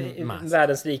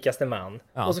världens rikaste man?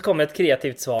 Och så kommer ett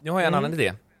kreativt svar. Nu har jag en annan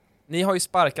idé. Ni har ju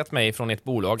sparkat mig från ert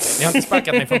bolag. Ni har inte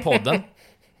sparkat mig från podden.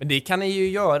 Men det kan ni ju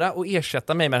göra och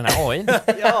ersätta mig med den här AI:n.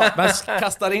 Man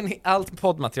kastar in allt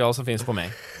poddmaterial som finns på mig.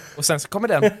 Och sen så kommer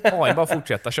den AI:n bara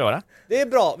fortsätta köra. Det är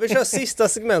bra. Vi kör sista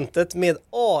segmentet med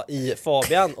AI,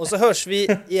 Fabian. Och så hörs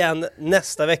vi igen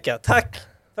nästa vecka. Tack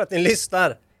för att ni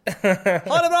lyssnar.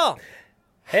 Ha det bra!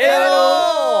 Hej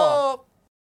då!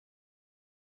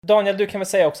 Daniel, du kan väl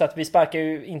säga också att vi sparkar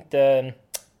ju inte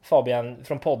Fabian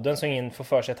från podden så ingen får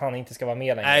för sig att han inte ska vara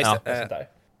med längre. Nej, sånt där.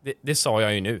 Det sa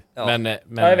jag ju nu. Ja. Men...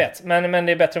 Ja, jag vet. Men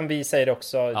det är bättre om vi säger det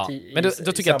också men då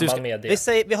tycker jag att du ska... med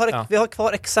det. Vi har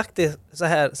kvar exakt det så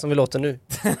här som vi låter nu.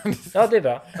 Ja, det är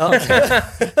bra. Ja.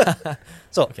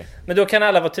 Så. Okay. Men då kan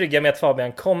alla vara trygga med att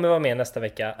Fabian kommer vara med nästa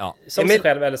vecka. Som sig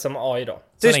själv eller som AI då.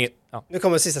 Nu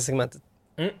kommer sista segmentet.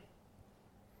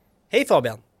 Hej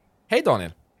Fabian. Hej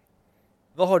Daniel.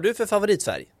 Vad har du för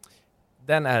favoritfärg?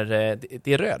 Den är...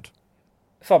 Det är röd.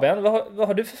 Fabian, vad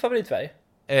har du för favoritfärg?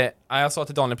 Jag sa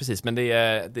till Daniel precis, men det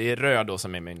är röd då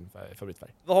som är min favoritfärg.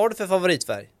 Vad har du för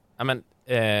favoritfärg? Ja, men...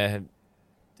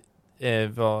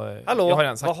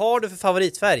 Hallå, vad har du för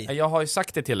favoritfärg? Jag har ju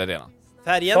sagt det till dig redan.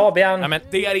 Färgen? Fabian. Ja, men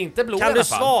det är inte blå. Kan du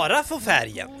svara på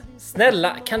färgen?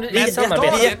 Snälla, kan du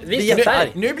samarbeta? Vilken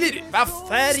färg? Nu blir det...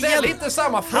 Ställ inte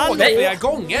samma fråga Hallå. flera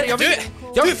gånger.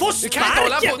 Du får sparken! Du kan inte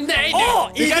hålla på... Nej,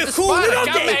 du kan inte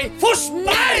sparka mig! Får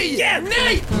sparken!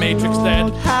 Nej! Matrix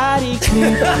dead. Här i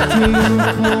Klipp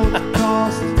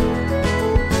podcast.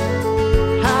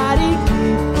 Här i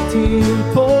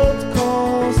Klipp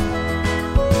podcast.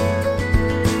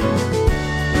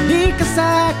 Lika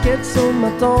säkert som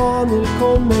att Daniel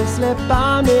kommer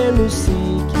släppa mer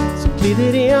musik, så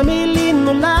glider Emil in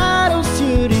och lär oss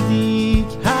juridik.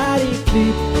 Här i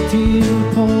Klipp till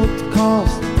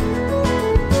podcast.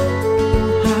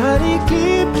 Här i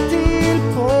Klipp till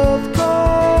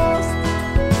podcast.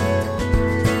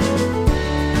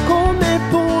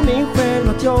 Kommer på mig själv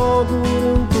att jag går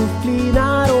runt och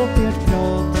flinar åt ert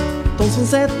prat. De som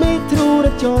sett mig tror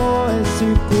att jag är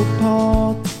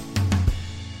psykopat.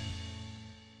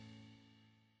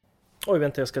 Oj,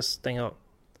 vänta, jag ska stänga av.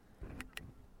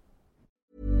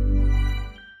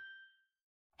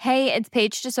 Hey, it's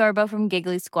Paige DeSorbo from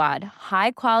Giggly Squad.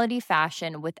 High quality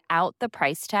fashion without the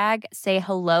price tag. Say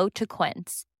hello to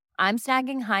Quince. I'm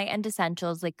snagging high-end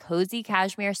essentials like cozy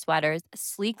cashmere sweaters,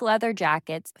 sleek leather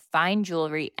jackets, fine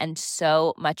jewelry, and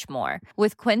so much more.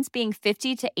 With Quince being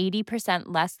 50 to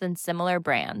 80% less than similar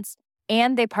brands.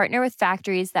 And they partner with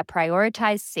factories that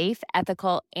prioritize safe,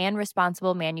 ethical, and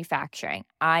responsible manufacturing.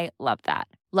 I love that.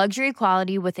 Luxury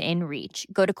quality within reach.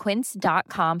 Go to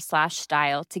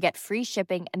quince.com/style to get free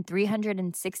shipping and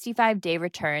 365-day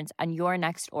returns on your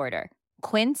next order.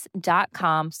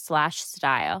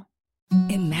 Quince.com/style.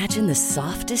 Imagine the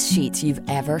softest sheets you've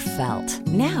ever felt.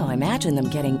 Now imagine them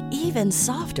getting even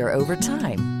softer over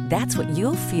time. That's what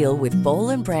you'll feel with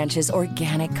Boll & Branch's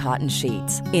organic cotton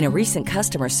sheets. In a recent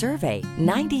customer survey,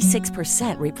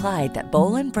 96% replied that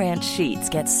Boll & Branch sheets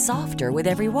get softer with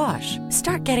every wash.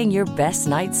 Start getting your best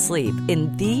night's sleep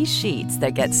in these sheets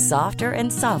that get softer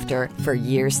and softer for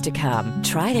years to come.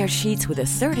 Try their sheets with a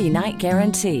 30-night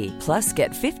guarantee. Plus,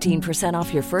 get 15%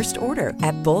 off your first order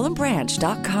at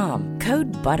bollandbranch.com.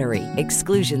 Code BUTTERY.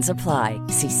 Exclusions apply.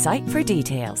 See site for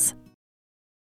details.